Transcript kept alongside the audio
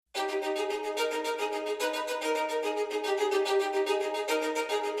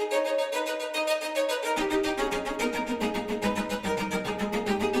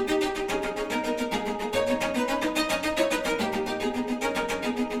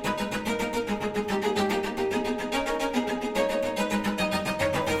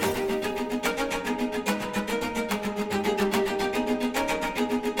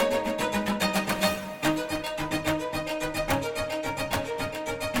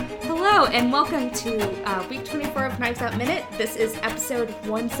And welcome to week 24 of Knives Out Minute. This is episode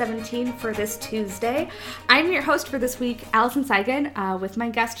 117 for this Tuesday. I'm your host for this week, Allison Seigan, with my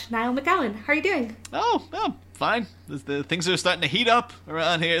guest, Niall McGowan. How are you doing? Oh, fine. The things are starting to heat up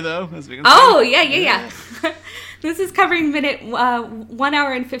around here, though, as we can see. Yeah. This is covering minute 1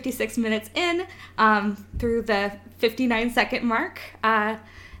 hour and 56 minutes in through the 59-second mark.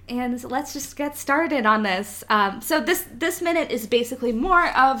 And let's just get started on this. So this minute is basically more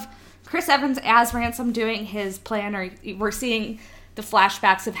of Chris Evans as Ransom doing his plan, or we're seeing the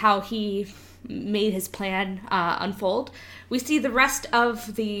flashbacks of how he made his plan unfold. We see the rest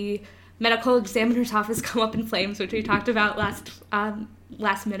of the medical examiner's office come up in flames, which we talked about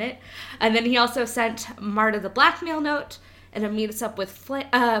last minute. And then he also sent Marta the blackmail note, and it meets up with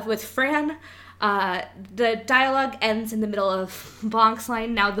Fran. The dialogue ends in the middle of Blanc's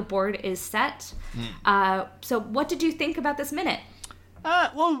line, "Now the board is set." So what did you think about this minute?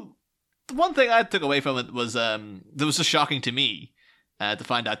 Well, the one thing I took away from it was that was just shocking to me to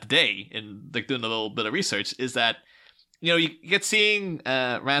find out today, in like doing a little bit of research, is that you get seeing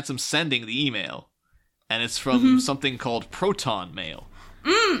Ransom sending the email, and it's from something called Proton Mail.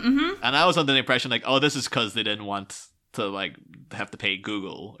 And I was under the impression like, oh, this is because they didn't want to like have to pay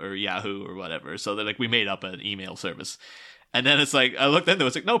Google or Yahoo or whatever, so they're like, we made up an email service. And then it's like, I looked into it,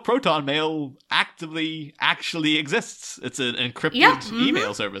 it's like, no, Proton Mail actually exists. It's an encrypted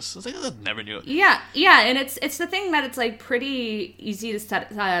email service. I was like, I never knew it. Yeah, and it's the thing that it's like pretty easy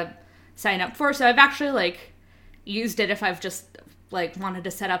to sign up for. So I've actually like used it if I've just like wanted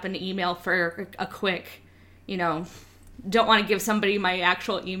to set up an email for a quick, don't want to give somebody my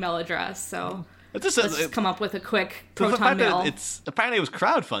actual email address. So let's just come up with a quick Proton Mail. Apparently it was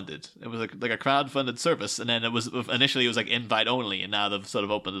crowdfunded. It was like a crowdfunded service, and then it was like invite only, and now they've sort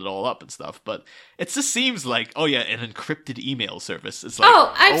of opened it all up and stuff. But it just seems like, oh yeah, an encrypted email service. It's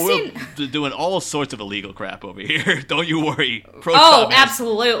like, we're doing all sorts of illegal crap over here. Don't you worry. Proton Mail,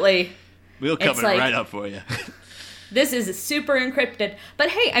 absolutely. We'll cover it right up for you. This is super encrypted, but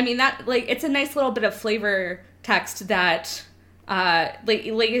hey, I mean that it's a nice little bit of flavor text that. Like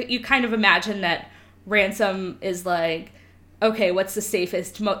you kind of imagine that Ransom is like, okay, what's the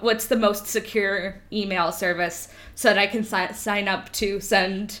safest, what's the most secure email service so that I can sign up to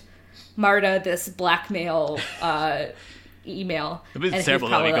send Marta this blackmail email. It's terrible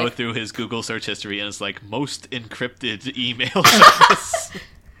that we go through his Google search history and it's like most encrypted email service.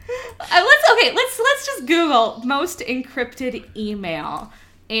 Let's just Google most encrypted email,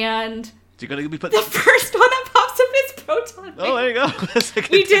 and you're gonna be the first one that pops up is Proton Mail. Oh, there you go.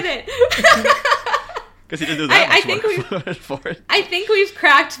 We did it. Guess he didn't do that much work for it. I think we've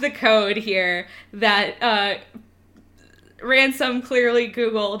cracked the code here that Ransom clearly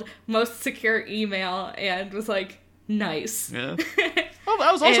Googled most secure email and was like, nice. Yeah. Well,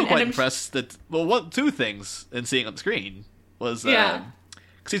 I was also quite impressed that, two things in seeing on the screen was, because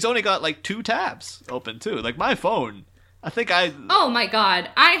he's only got like 2 tabs open too. Like my phone, oh my god,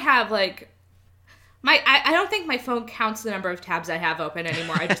 I have like, I don't think my phone counts the number of tabs I have open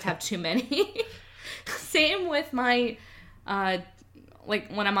anymore. I just have too many. Same with my,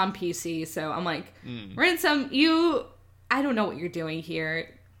 like when I'm on PC. So I'm like, Ransom, I don't know what you're doing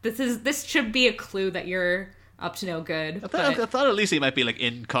here. This should be a clue that you're up to no good. I thought at least he might be like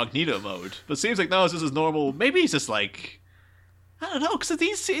incognito mode, but it seems like no, this is normal. Maybe he's just like, I don't know, because I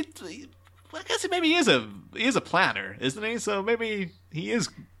guess maybe he is a planner, isn't he? So maybe he is.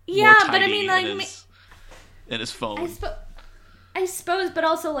 Yeah, more but I mean, like, in his phone. I suppose, but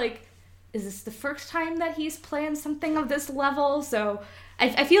also like, is this the first time that he's planned something of this level? So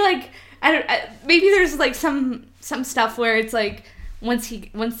I feel like maybe there's like some stuff where it's like once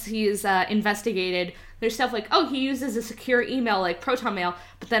he's investigated, there's stuff like, oh, he uses a secure email like Proton Mail,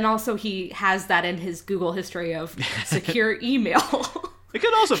 but then also he has that in his Google history of secure email. It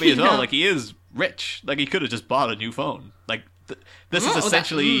could also be as well, like he is rich. Like he could have just bought a new phone. Like this is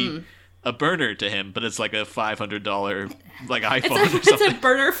essentially a burner to him, but it's like a $500 like iPhone or something. It's a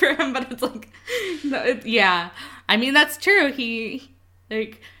burner for him, but it's like, yeah. I mean, that's true. He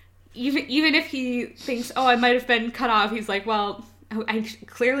like even if he thinks, oh, I might have been cut off, he's like, well, I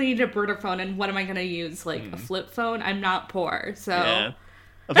clearly need a burner phone, and what am I going to use? Like a flip phone? I'm not poor, so. Yeah.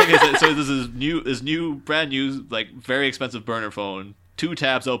 I think so. This is brand new, like very expensive burner phone. 2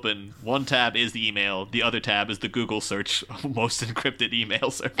 tabs open. 1 tab is the email. The other tab is the Google search most encrypted email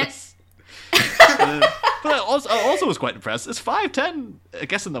service. But I also was quite impressed. It's 5:10, I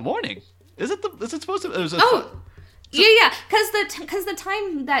guess, in the morning. Is it supposed to? Yeah, because the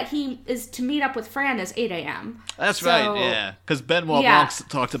time that he is to meet up with Fran is 8 a.m. That's right, yeah. Because Benoit Blanc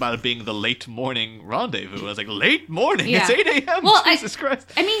talked about it being the late morning rendezvous. I was like, late morning? Yeah. It's 8 a.m.? Well, Jesus Christ.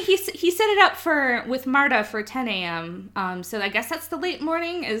 I mean, he set it up with Marta for 10 a.m. So I guess that's the late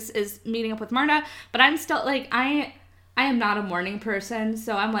morning is meeting up with Marta. But I'm still, like, I am not a morning person,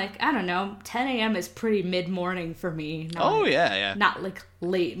 so I'm like, I don't know, 10 a.m. is pretty mid-morning for me. Not, like,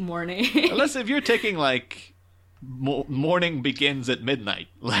 late morning. Unless if you're taking, like... morning begins at midnight,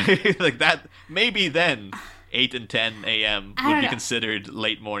 like that. Maybe then 8 and 10 a.m. would be considered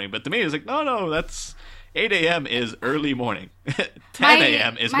late morning. But to me, it's like no, that's 8 a.m. is early morning. 10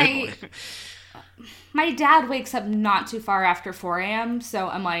 a.m. is mid-morning. My dad wakes up not too far after 4 a.m., so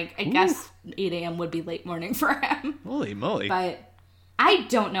I'm like, I guess 8 a.m. would be late morning for him. Holy moly! But I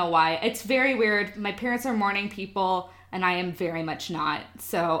don't know why. It's very weird. My parents are morning people, and I am very much not.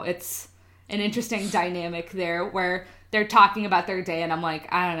 So it's an interesting dynamic there where they're talking about their day and I'm like,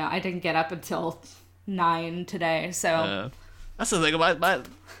 I don't know, I didn't get up until 9 today, so that's the thing.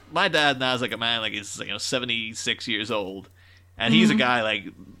 My dad now is like a man, like he's 76 years old, and he's a guy, like,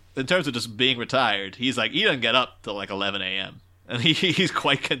 in terms of just being retired, he's like, he doesn't get up till like 11 a.m. and he's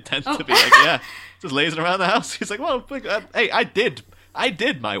quite content to be like, just lazing around the house. He's like, well, hey, I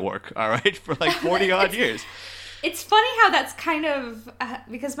did my work, all right, for like 40 odd years. It's funny how that's kind of,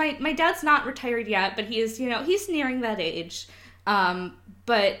 because my dad's not retired yet, but he is, he's nearing that age.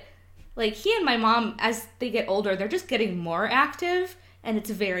 But, like, he and my mom, as they get older, they're just getting more active, and it's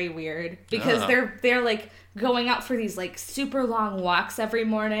very weird. Because they're, like, going out for these, like, super long walks every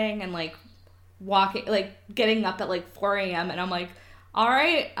morning, and, like, walking, like, getting up at, like, 4 a.m., and I'm like, all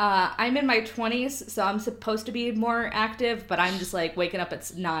right, I'm in my 20s, so I'm supposed to be more active, but I'm just, like, waking up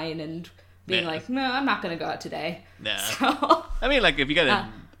at 9 and... being like, no, I'm not going to go out today. Nah. So, I mean, like, if you get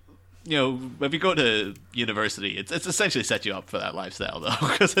if you go to university, it's essentially set you up for that lifestyle, though.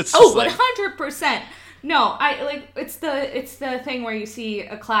 Because it's 100%. No, it's the thing where you see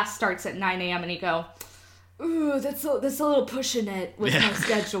a class starts at 9 a.m. and you go, ooh, that's a little pushing it with my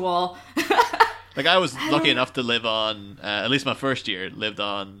schedule. Like, I was lucky enough to live on, at least my first year, lived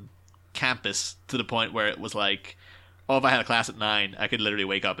on campus to the point where it was like, if I had a class at 9, I could literally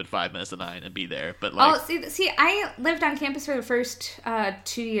wake up at 5 minutes to 9 and be there. But like, see, I lived on campus for the first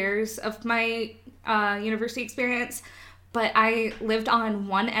 2 years of my university experience, but I lived on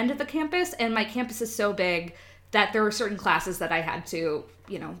one end of the campus, and my campus is so big that there were certain classes that I had to,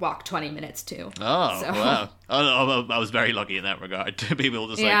 walk 20 minutes to. Oh, so. Wow! I was very lucky in that regard to be able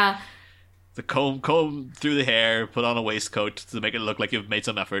to just the comb through the hair, put on a waistcoat to make it look like you've made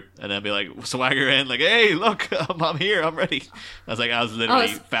some effort, and then be like, swagger in, like, hey, look, I'm here, I'm ready. I was literally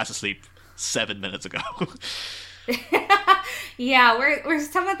fast asleep 7 minutes ago. Yeah, where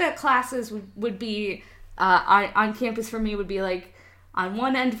some of the classes would be on campus for me would be like on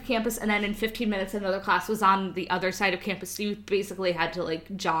one end of campus, and then in 15 minutes another class was on the other side of campus, so you basically had to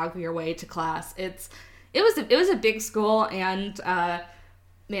like jog your way to class. It was a big school, and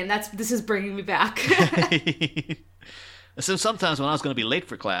man, this is bringing me back. So sometimes when I was going to be late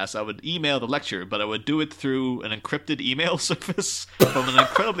for class, I would email the lecture, but I would do it through an encrypted email service from an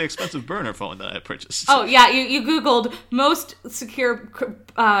incredibly expensive burner phone that I purchased. Oh, yeah, you Googled most secure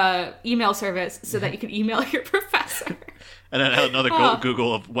email service so that you could email your professor. And then I had another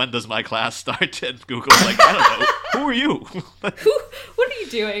Google of when does my class start, and Google's like, I don't know, who are you? What are you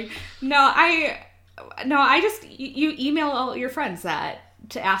doing? No, I just, you email all your friends that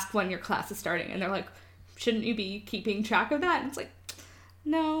to ask when your class is starting, and they're like, shouldn't you be keeping track of that? And it's like,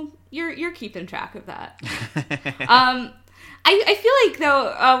 no, you're keeping track of that. I feel like,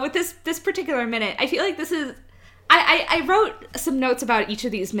 though, with this particular minute, I feel like this is, I wrote some notes about each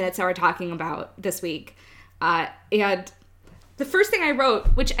of these minutes that we're talking about this week, and the first thing I wrote,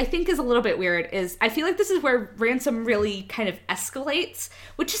 which I think is a little bit weird, is I feel like this is where Ransom really kind of escalates,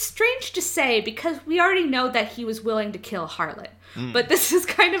 which is strange to say because we already know that he was willing to kill Harlan. But this is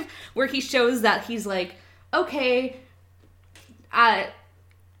kind of where he shows that he's like, okay,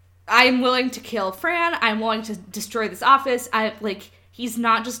 I'm willing to kill Fran. I'm willing to destroy this office. He's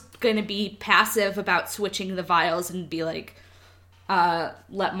not just going to be passive about switching the vials and be like,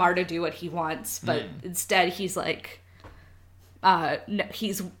 let Marta do what he wants. But instead he's like, no,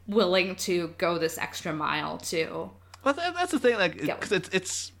 he's willing to go this extra mile too. Well, that's the thing, like, because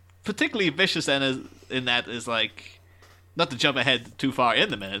it's particularly vicious, and in that is like, not to jump ahead too far in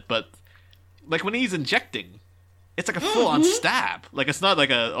the minute, but like when he's injecting, it's like a full-on stab. Like it's not like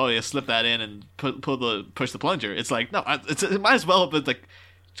you slip that in and push the plunger. It's like no, it might as well have been like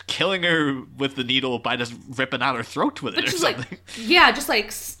killing her with the needle by just ripping out her throat with it or something. Like, yeah, just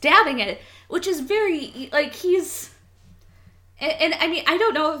like stabbing it, which is very like he's. And I mean, I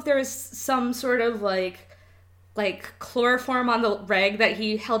don't know if there's some sort of like chloroform on the rag that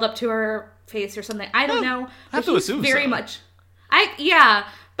he held up to her face or something. I don't know. I have to assume very much.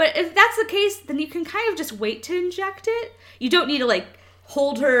 But if that's the case, then you can kind of just wait to inject it. You don't need to like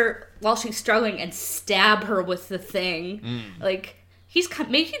hold her while she's struggling and stab her with the thing. Like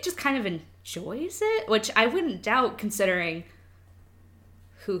maybe he just kind of enjoys it, which I wouldn't doubt considering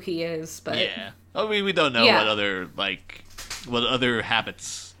who he is. But yeah, I mean, we don't know what other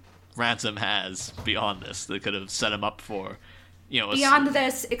habits Ransom has beyond this that could have set him up for, beyond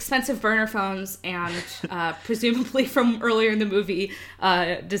this, expensive burner phones and presumably from earlier in the movie,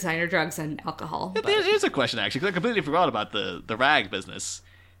 designer drugs and alcohol. Here's a question, actually, because I completely forgot about the rag business.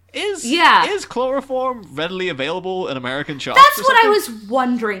 Is chloroform readily available in American shops? That's what I was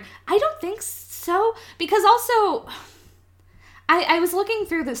wondering. I don't think so, because also I was looking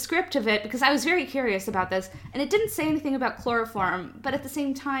through the script of it because I was very curious about this, and it didn't say anything about chloroform, but at the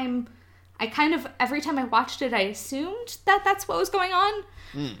same time, I kind of, every time I watched it, I assumed that that's what was going on.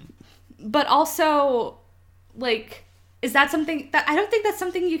 But also, like, is that something that, I don't think that's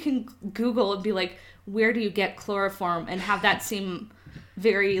something you can Google and be like, where do you get chloroform, and have that seem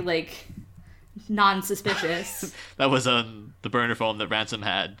very, like, non-suspicious. That was on the burner phone that Ransom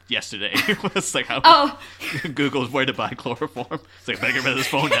had yesterday. It's like how Google's where to buy chloroform. It's like, better get rid of this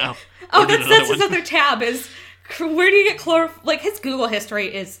phone now. That's his other tab is, where do you get chloroform? Like, his Google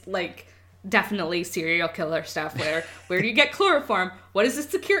history is, like, definitely serial killer stuff. Where do you get chloroform? What is a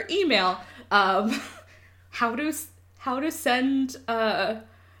secure email? How to send a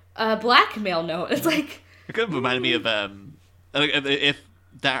blackmail note. It's like... It could have reminded me of, if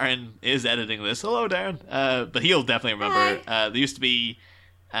Darren is editing this. Hello, Darren. But he'll definitely remember. There used to be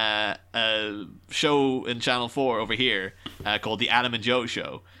a show in Channel 4 over here called The Adam and Joe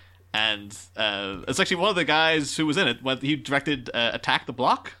Show. And it's actually one of the guys who was in it. He directed Attack the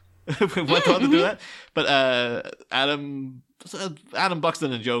Block. Went on to do that. But Adam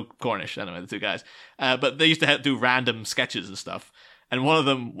Buxton and Joe Cornish, anyway, the two guys. But they used to do random sketches and stuff. And one of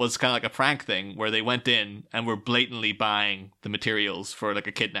them was kind of like a prank thing where they went in and were blatantly buying the materials for like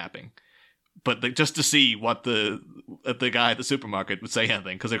a kidnapping. But just to see what the guy at the supermarket would say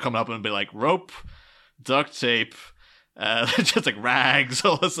anything. Because they're coming up and be like, rope, duct tape, just like rags,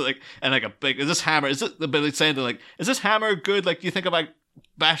 all this, like, and like a big, is this hammer, is it saying to like, is this hammer good? Like, do you think if I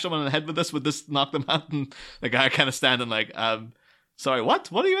bash someone in the head with this, would this knock them out? And the guy kind of standing like, sorry, what?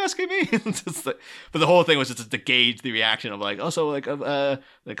 What are you asking me? But the whole thing was just to gauge the reaction of like,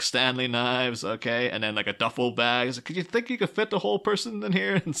 like Stanley knives, okay, and then like a duffel bag. Like, could you think you could fit the whole person in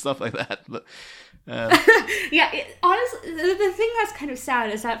here and stuff like that? But, yeah, honestly, the thing that's kind of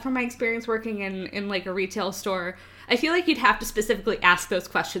sad is that from my experience working in like a retail store, I feel like you'd have to specifically ask those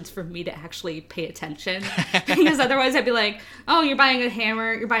questions for me to actually pay attention, because otherwise I'd be like, oh, you're buying a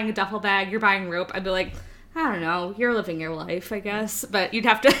hammer, you're buying a duffel bag, you're buying rope. I'd be like, I don't know, you're living your life, I guess. But you'd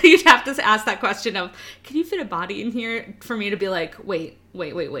have to ask that question of, can you fit a body in here, for me to be like, wait.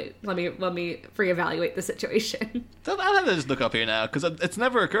 Let me reevaluate the situation. So I'll have to just look up here now, because it's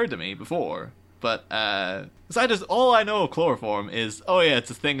never occurred to me before. But all I know of chloroform is,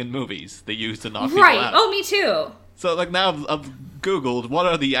 it's a thing in movies they use to knock people out. Right. Oh, me too. So like now I've Googled what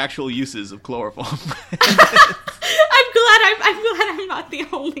are the actual uses of chloroform. I'm glad I'm not the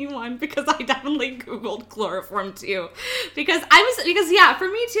only one, because I definitely Googled chloroform too, because for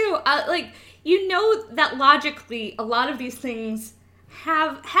me too, that logically a lot of these things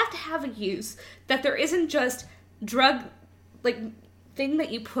have to have a use, that there isn't just drug like thing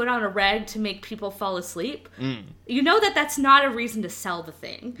that you put on a rag to make people fall asleep. You know that's not a reason to sell the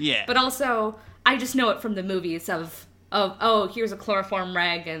thing. Yeah. But also I just know it from the movies of here's a chloroform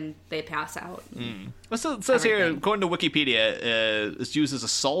rag and they pass out. Well, so it says here, according to Wikipedia, it's used as a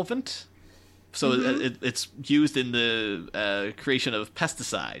solvent. So it's used in the creation of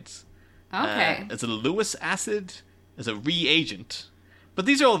pesticides. Okay. It's a Lewis acid, as a reagent. But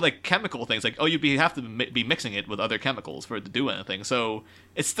these are all like chemical things. Like, you have to be mixing it with other chemicals for it to do anything. So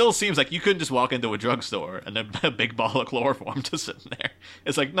it still seems like you couldn't just walk into a drugstore and then a big bottle of chloroform just sitting there.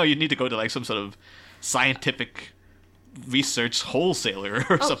 It's like, no, you need to go to like some sort of scientific research wholesaler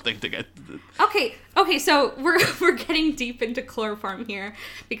or something to get. Okay, so we're getting deep into chloroform here,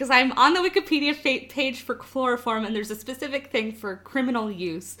 because I'm on the Wikipedia page for chloroform, and there's a specific thing for criminal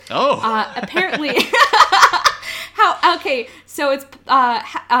use. Apparently. Okay, so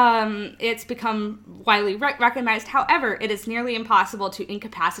it's become widely recognized. However, it is nearly impossible to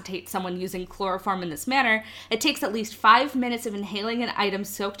incapacitate someone using chloroform in this manner. It takes at least 5 minutes of inhaling an item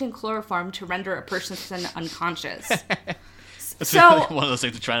soaked in chloroform to render a person unconscious. It's like one of those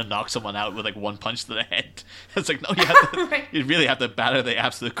things to try to knock someone out with like one punch to the head. It's like, no, right. You really have to batter the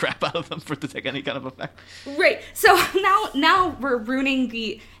absolute crap out of them for it to take any kind of effect. Right. So now we're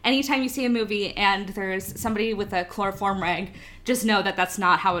ruining anytime you see a movie and there's somebody with a chloroform rag, just know that that's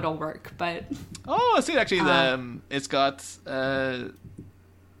not how it'll work. But I see. Actually, it's got. I've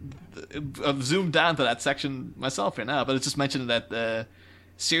zoomed down to that section myself here now, but it's just mentioned that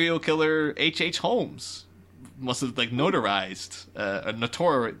serial killer H.H. Holmes must have like notarized,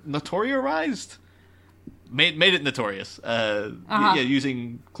 notorialized, made it notorious.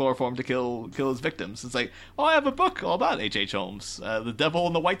 Using chloroform to kill his victims. It's like, I have a book all about H.H. Holmes, The Devil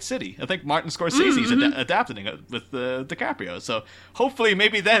in the White City. I think Martin Scorsese's adapting it with DiCaprio. So hopefully,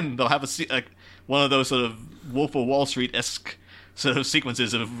 maybe then they'll have one of those sort of Wolf of Wall Street-esque sort of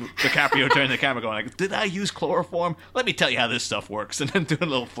sequences of DiCaprio turning the camera, going like, "Did I use chloroform? Let me tell you how this stuff works," and then doing a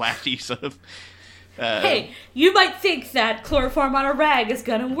little flashy sort of. Hey, you might think that chloroform on a rag is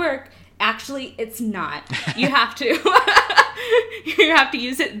gonna work. Actually, it's not. You have to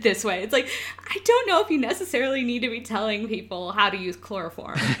use it this way. It's like, I don't know if you necessarily need to be telling people how to use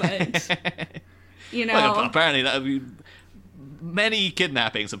chloroform, but Well, apparently many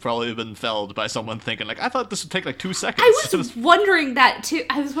kidnappings have probably been felled by someone thinking like, I thought this would take like 2 seconds. I was wondering that too.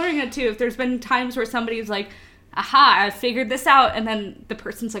 If there's been times where somebody's like, aha, I figured this out, and then the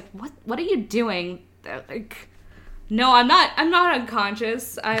person's like, what are you doing? They're like, no, I'm not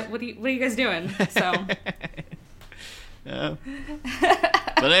unconscious. What are you guys doing? So yeah.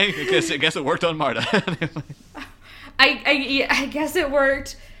 But hey, I guess it worked on Marta. I guess it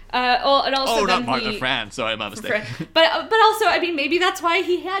worked. And also not Marta, Fran. Sorry, my mistake. But also, I mean, maybe that's why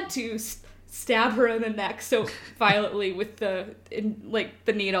he had to stab her in the neck so violently with the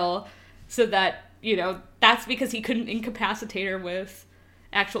needle, so that, that's because he couldn't incapacitate her with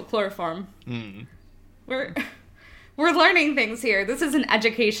actual chloroform. Mm. We're learning things here. This is an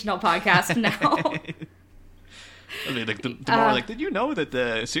educational podcast now. I mean, tomorrow, did you know that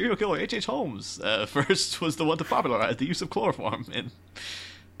the serial killer H.H. Holmes first was the one to popularize the use of chloroform?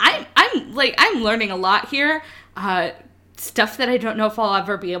 I'm learning a lot here. Stuff that I don't know if I'll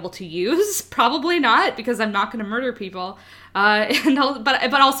ever be able to use. Probably not, because I'm not going to murder people.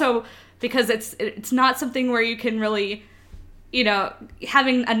 But also because it's not something where you can really,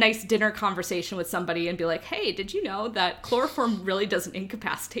 having a nice dinner conversation with somebody and be like, hey, did you know that chloroform really doesn't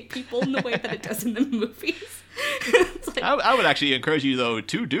incapacitate people in the way that it does in the movies? Like, I would actually encourage you, though,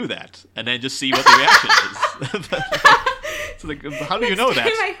 to do that and then just see what the reaction is. So like, how do you know that?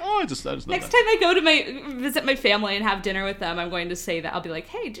 I just know next time I go to visit my family and have dinner with them, I'm going to say that. I'll be like,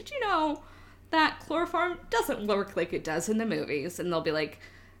 hey, did you know that chloroform doesn't work like it does in the movies? And they'll be like,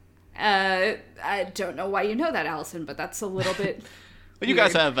 I don't know why you know that, Allison, but that's a little bit Well, you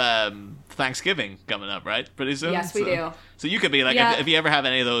guys have Thanksgiving coming up, right? Pretty soon? Yes, we do. So you could be like, if you ever have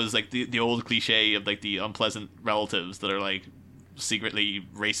any of those, like the old cliche of like the unpleasant relatives that are like secretly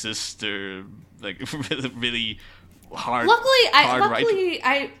racist or like really hard. Luckily,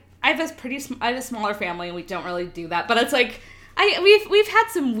 I have a smaller family and we don't really do that. But it's like we've had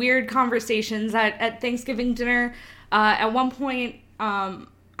some weird conversations at Thanksgiving dinner. At one point,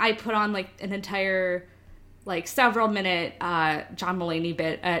 I put on like an entire several minute John Mulaney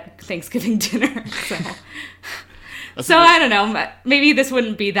bit at Thanksgiving dinner. So I don't know. Maybe this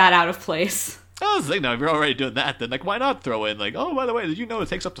wouldn't be that out of place. I was thinking, if you're already doing that, then why not throw in oh, by the way, did you know it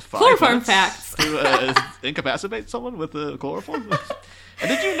takes up to 5 chloroform minutes facts to incapacitate someone with chloroform? And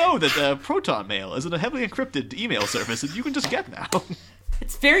did you know that Proton Mail is a heavily encrypted email service that you can just get now?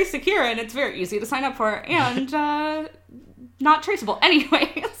 It's very secure and it's very easy to sign up for and not traceable.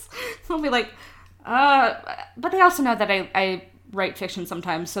 Anyways, they'll be like, but they also know that I write fiction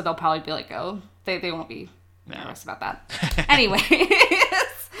sometimes, so they'll probably be like, oh, they won't be nervous about that. Anyways,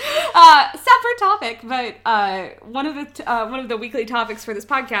 separate topic, but one of the weekly topics for this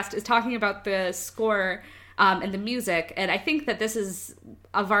podcast is talking about the score and the music, and I think that this is,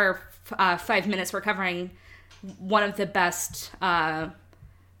 of our 5 minutes, we're covering one of the best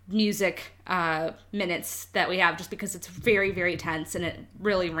music minutes that we have, just because it's very, very tense and it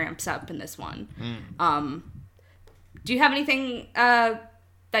really ramps up in this one. Do you have anything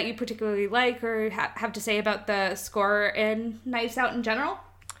that you particularly like or have to say about the score in Knives Out in general?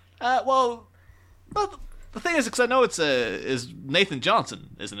 Well, the thing is, because I know is Nathan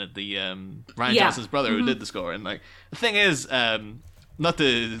Johnson, isn't it? The Ryan Johnson's brother who did the score, and the thing is, not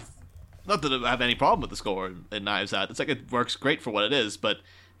to not that I have any problem with the score in Knives Out. It's like it works great for what it is, but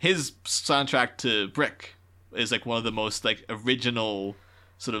his soundtrack to Brick is like one of the most like original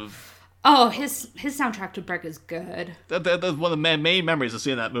sort of. Oh, his soundtrack to Brick is good. One of the main memories of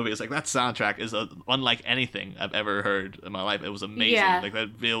seeing that movie is like that soundtrack is unlike anything I've ever heard in my life. It was amazing. Yeah. Like that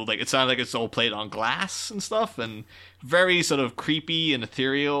real, like it sounded like it's all played on glass and stuff, and very sort of creepy and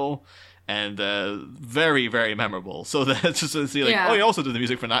ethereal, and very, very memorable. So that's just to see like, oh, he also did the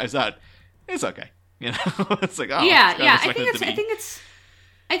music for Knives Out. It's okay, you know. It's like, oh, yeah. I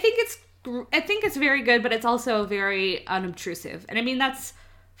think it's very good, but it's also very unobtrusive, and I mean that's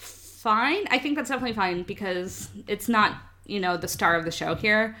fine. I think that's definitely fine because it's not, you know, the star of the show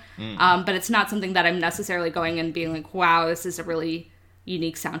here. But it's not something that I'm necessarily going and being like, wow, this is a really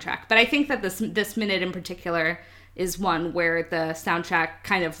unique soundtrack. But I think that this minute in particular is one where the soundtrack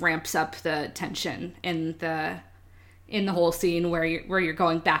kind of ramps up the tension in the whole scene where you're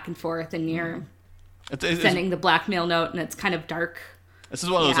going back and forth and you're sending the blackmail note and it's kind of dark. This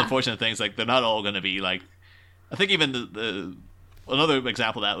is one of those unfortunate things. Like they're not all going to be like. I think even the another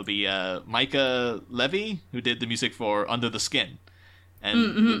example of that would be Micah Levy, who did the music for Under the Skin.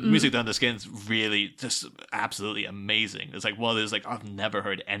 And the music to Under the Skin is really just absolutely amazing. It's like one of those, like, I've never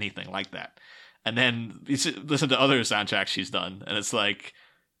heard anything like that. And then you listen to other soundtracks she's done, and it's like,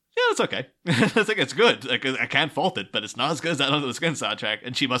 yeah, it's okay. It's like, it's good. Like, I can't fault it, but it's not as good as that Under the Skin soundtrack.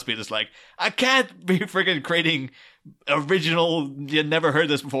 And she must be just like, I can't be freaking creating original, you never heard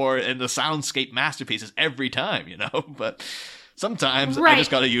this before, and the soundscape masterpieces every time, you know? But sometimes I just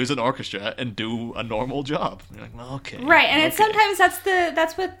got to use an orchestra and do a normal job. You're like, well, okay. Right, and it's sometimes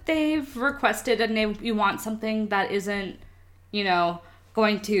that's what they've requested, and you want something that isn't, you know,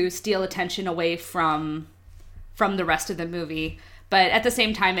 going to steal attention away from the rest of the movie. But at the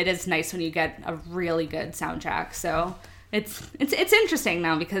same time, it is nice when you get a really good soundtrack. So it's interesting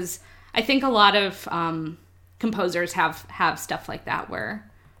now because I think a lot of composers have stuff like that where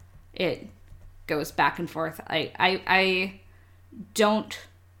it goes back and forth. I'm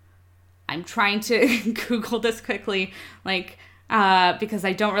trying to Google this quickly, like, because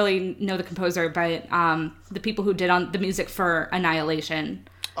I don't really know the composer, but the people who did on the music for Annihilation.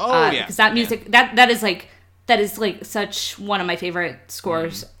 Because that music, that is such one of my favorite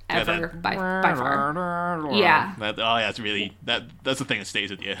scores ever by far. Yeah. It's really, that's the thing that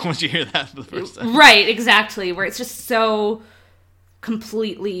stays with you once you hear that for the first time. Right, exactly, where it's just so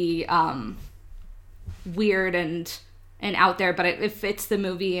completely weird and out there, but it fits the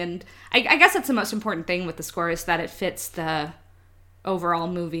movie, and I guess that's the most important thing with the score is that it fits the overall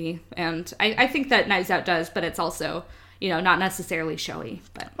movie, and I think that Knives Out does, but it's also, you know, not necessarily showy.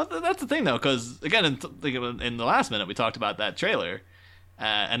 But that's the thing, though, because again, in the last minute we talked about that trailer,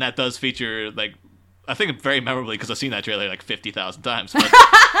 and that does feature, like, I think very memorably because I've seen that trailer like 50,000 times. But,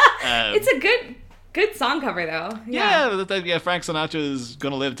 it's a good song cover, though. Yeah, Frank Sinatra's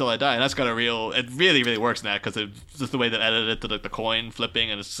Gonna Live Till I Die, and that's got a real, it really, really works in that, because it's just the way they edited it to the coin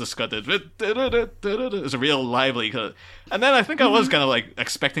flipping, and it's just got the, it's a real lively, and then I think I was kind of like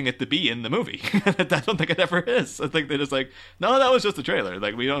expecting it to be in the movie. I don't think it ever is. I think they're just like, no, that was just a trailer,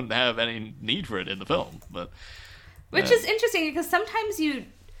 like we don't have any need for it in the film. But which is interesting, because sometimes you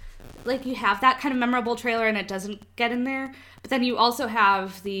have that kind of memorable trailer and it doesn't get in there, but then you also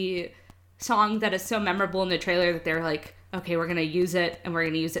have the song that is so memorable in the trailer that they're like, okay, we're gonna use it and we're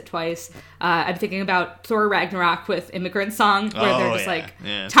gonna use it twice. I'm thinking about Thor Ragnarok with Immigrant Song, where they're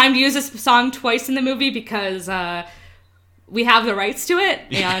just time to use this song twice in the movie because we have the rights to it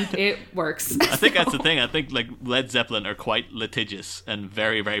and it works. I think that's the thing. I think like Led Zeppelin are quite litigious and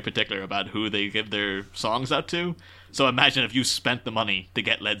very, very particular about who they give their songs out to. So imagine if you spent the money to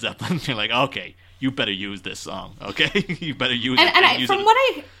get Led Zeppelin, you're like, okay, you better use this song, okay? You better use it. And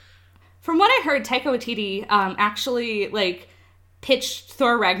From what I heard, Taika Waititi actually like pitched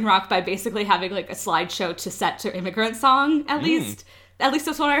Thor Ragnarok by basically having like a slideshow to set to Immigrant Song. At least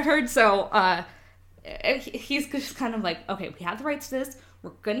that's what I heard. So he's just kind of like, okay, we have the rights to this.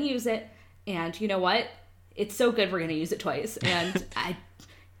 We're gonna use it, and you know what? It's so good. We're gonna use it twice. And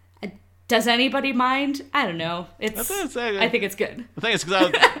does anybody mind? I don't know. I think it's good. The thing is,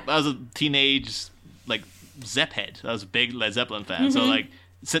 because I was a teenage like Zepp head. I was a big Led Zeppelin fan. So like.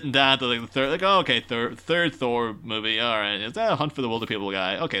 Sitting down to like the third, like, oh, okay, third Thor movie, all right, is that a Hunt for the Wilder People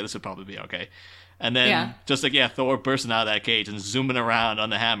guy? Okay, this would probably be okay. And then just like, Thor bursting out of that cage and zooming around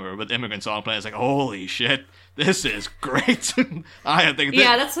on the hammer with Immigrant Song playing, it's like, holy shit, this is great. I think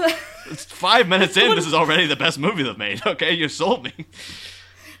that's what... It's 5 minutes in, this is already the best movie they've made. Okay, you sold me.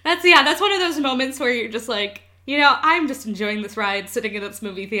 That's one of those moments where you're just like, you know, I'm just enjoying this ride, sitting in this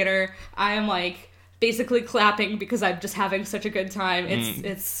movie theater. I am like basically clapping because I'm just having such a good time.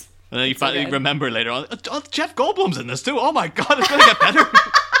 It's And then you finally remember later on, oh, Jeff Goldblum's in this too. Oh my god, it's gonna get better.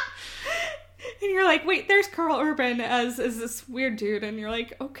 And you're like, wait, there's Karl Urban as this weird dude, and you're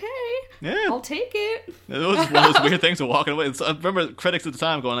like, okay, yeah, I'll take it. It was one of those weird things of walking away. So I remember critics at the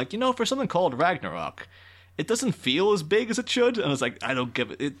time going like, for something called Ragnarok, it doesn't feel as big as it should. And I was like, I don't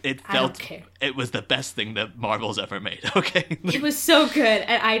give it. It felt it was the best thing that Marvel's ever made. Okay, it was so good,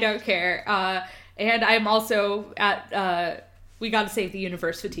 and I don't care. And I'm also at. We got to save the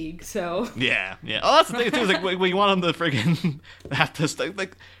universe fatigue, so... Yeah. Oh, that's the thing, too. Is like, we want them to friggin' have this...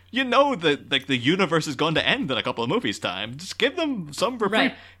 Like, that the universe is going to end in a couple of movies' time. Just give them some for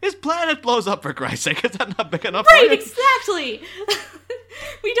free. His planet blows up, for Christ's sake. Is that not big enough for you? Exactly!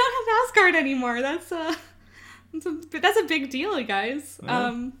 We don't have Asgard anymore. That's a big deal, guys.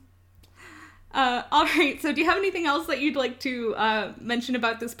 Yeah. All right, so do you have anything else that you'd like to mention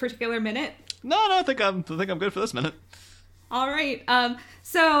about this particular minute? No, I think I'm good for this minute. All right.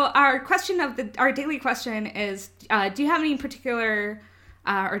 So our daily question is, do you have any particular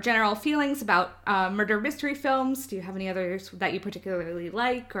or general feelings about murder mystery films? Do you have any others that you particularly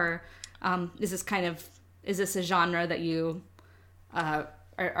like, or is this a genre that you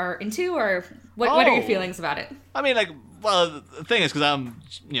are into, or what are your feelings about it? I mean, the thing is, because I'm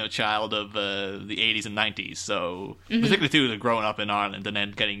a child of the 80s and 90s, so particularly too, growing up in Ireland and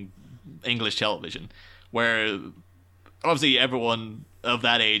then getting English television, where obviously everyone of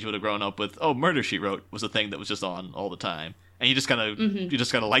that age would have grown up with, Murder, She Wrote was a thing that was just on all the time, and you just kind of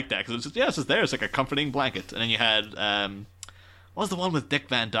like that because it's just there. It's like a comforting blanket. And then you had what was the one with Dick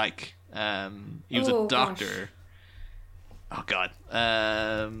Van Dyke? He was a doctor. Gosh. Oh god,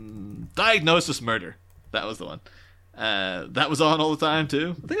 Diagnosis Murder. That was the one. That was on all the time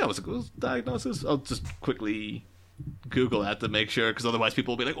too. I think that was Diagnosis. I'll just quickly Google that to make sure, because otherwise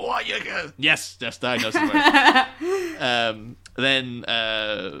people will be like, "Oh, yeah, yes, Diagnosis Murder." Then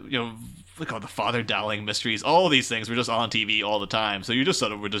the Father Dowling mysteries, all of these things were just on TV all the time, so you just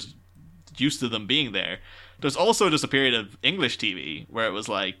sort of were just used to them being there. There's also just a period of English TV where it was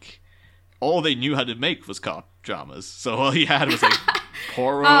like all they knew how to make was cop dramas, so all you had was like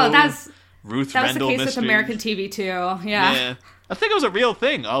Poirot, Ruth Rendell mysteries. That was the case with American TV too. Yeah, I think it was a real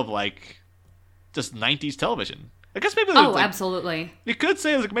thing of just 90s television. I guess maybe absolutely. You could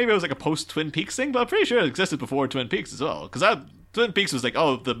say maybe it was a post Twin Peaks thing, but I'm pretty sure it existed before Twin Peaks as well. Because Twin Peaks was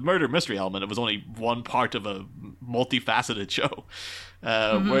the murder mystery element. It was only one part of a multifaceted show.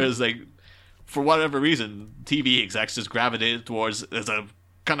 Whereas for whatever reason, TV execs just gravitated towards there's a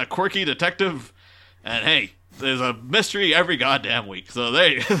kind of quirky detective, and hey, there's a mystery every goddamn week. So there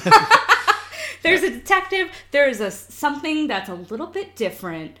you There's a detective. There's something that's a little bit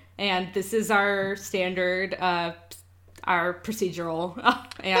different. And this is our standard, our procedural.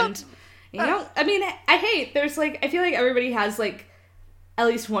 And, I mean, there's I feel like everybody has at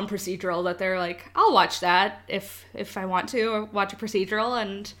least one procedural that they're like, I'll watch that if I want to, or watch a procedural.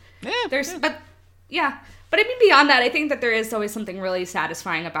 And but I mean, beyond that, I think that there is always something really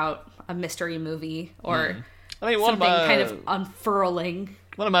satisfying about a mystery movie or something kind of unfurling.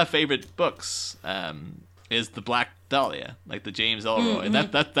 One of my favorite books is The Black Dahlia, the James Ellroy, and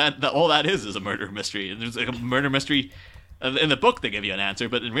that all that is a murder mystery. And there's a murder mystery in the book. They give you an answer,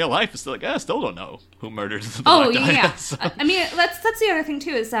 but in real life, it's still I still don't know who murdered the Black Dahlia. Yeah. So. I mean, that's the other thing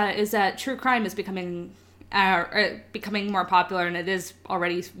too is that true crime is becoming more popular, and it is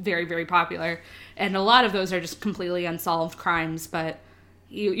already very, very popular. And a lot of those are just completely unsolved crimes, but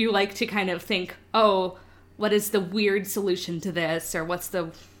you like to kind of think, what is the weird solution to this, or what's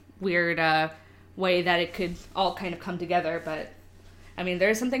the weird way that it could all kind of come together. But I mean,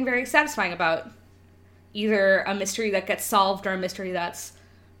 there's something very satisfying about either a mystery that gets solved or a mystery that's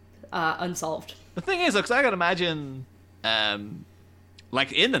unsolved. The thing is, because I can imagine, in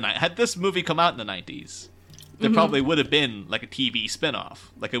the had this movie come out in the 90s, there probably would have been a TV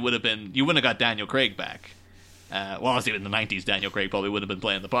spin-off. It would have been, you wouldn't have got Daniel Craig back. Honestly, in the 90s, Daniel Craig probably would have been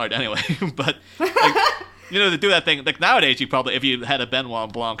playing the part anyway. But to do that thing, nowadays, if you had a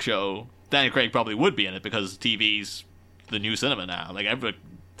Benoit Blanc show, Daniel Craig probably would be in it because TV's the new cinema now.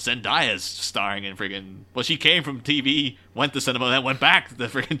 Zendaya's starring in friggin'... Well, she came from TV, went to cinema, then went back to the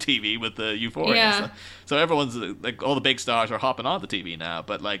friggin' TV with the Euphoria. Yeah. So everyone's, all the big stars are hopping on the TV now.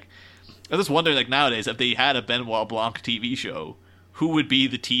 But, I'm just wondering, nowadays, if they had a Benoit Blanc TV show, who would be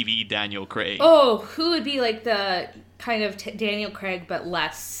the TV Daniel Craig? Oh, who would be, the kind of Daniel Craig, but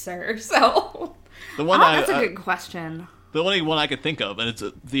lesser, so... That's a good question. The only one I could think of, and it's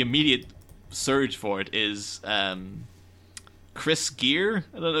the immediate surge for it, is Chris Gere.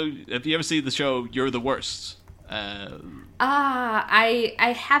 I don't know. Have you ever seen the show You're the Worst? I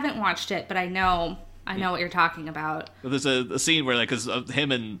haven't watched it, but I know I know what you're talking about. There's a scene where, like, cause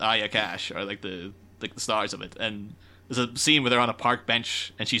him and Aya Cash are, like, the stars of it. And there's a scene where they're on a park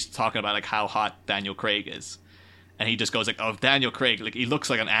bench, and she's talking about, like, how hot Daniel Craig is. And he just goes, like, oh, Daniel Craig, like, he looks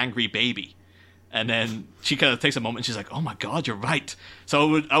like an angry baby. And then she kind of takes a moment and she's like, oh my God, you're right.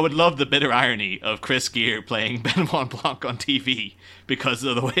 So I would love the bitter irony of Chris Gere playing Benoit Blanc on TV because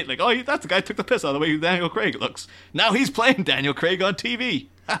of the way, like, oh, that's the guy who took the piss out of the way Daniel Craig looks. Now he's playing Daniel Craig on TV.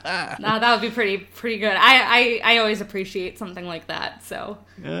 No, that would be pretty good. I always appreciate something like that. So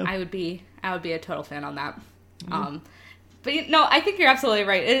yeah. I would be a total fan on that. Mm-hmm. But no, I think you're absolutely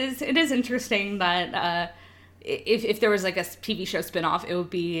right. It is interesting that if there was like a TV show spinoff, it would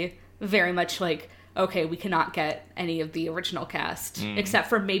be very much like, okay, we cannot get any of the original cast except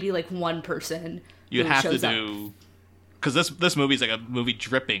for maybe like one person. You have to do, because this movie's like a movie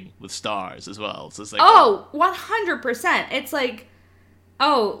dripping with stars as well. So it's like 100%. It's like,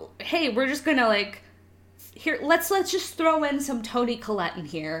 oh, hey, we're just gonna like here. Let's just throw in some Toni Collette in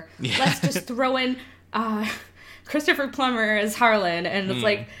here. Yeah. Let's just throw in Christopher Plummer as Harlan, and it's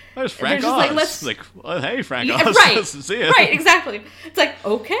like there's Frank Oz. Hey, Frank Oz. Right, see ya. Right, exactly. It's like,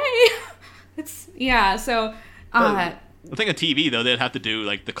 okay, So, I think on TV though they'd have to do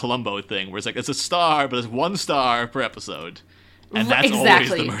like the Columbo thing, where it's like it's a star, but it's one star per episode, and that's always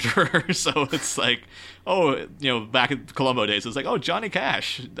the murderer. So it's like, back in Columbo days, it's like, oh, Johnny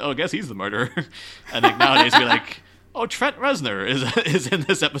Cash. Oh, I guess he's the murderer. And like nowadays, we're like, oh, Trent Reznor is in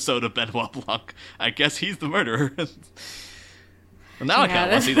this episode of Benoit Blanc. I guess he's the murderer. Well, now I kind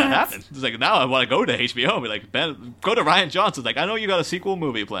of want to see that happen. It's like, now I want to go to HBO and be like, go to Rian Johnson. Like, I know you got a sequel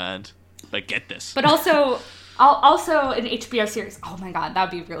movie planned, but get this. But also an HBO series. Oh my God,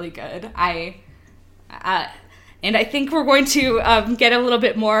 that would be really good. And I think we're going to get a little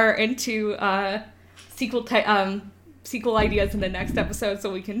bit more into sequel ideas in the next episode,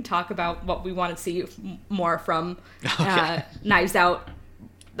 so we can talk about what we want to see more from Knives Out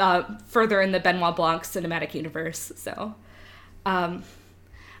further in the Benoit Blanc cinematic universe. So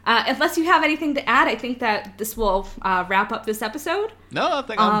unless you have anything to add, I think that this will wrap up this episode. No, I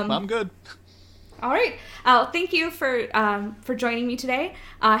think I'm good. All right. Thank you for joining me today.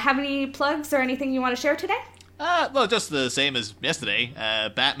 Have any plugs or anything you want to share today? Well, just the same as yesterday.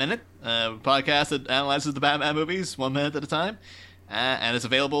 Batminute, podcast that analyzes the Batman movies 1 minute at a time. And it's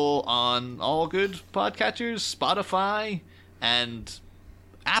available on all good podcatchers, Spotify, and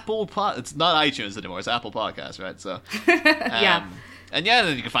Apple It's not iTunes anymore, it's Apple Podcasts, right? So, yeah. And yeah,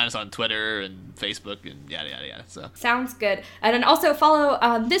 then you can find us on Twitter and Facebook and yada, yada, yada. So. Sounds good. And then also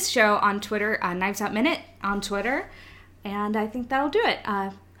follow this show on Twitter, Knives Out Minute on Twitter. And I think that'll do it.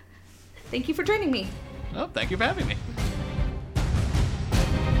 Thank you for joining me. Oh, thank you for having me.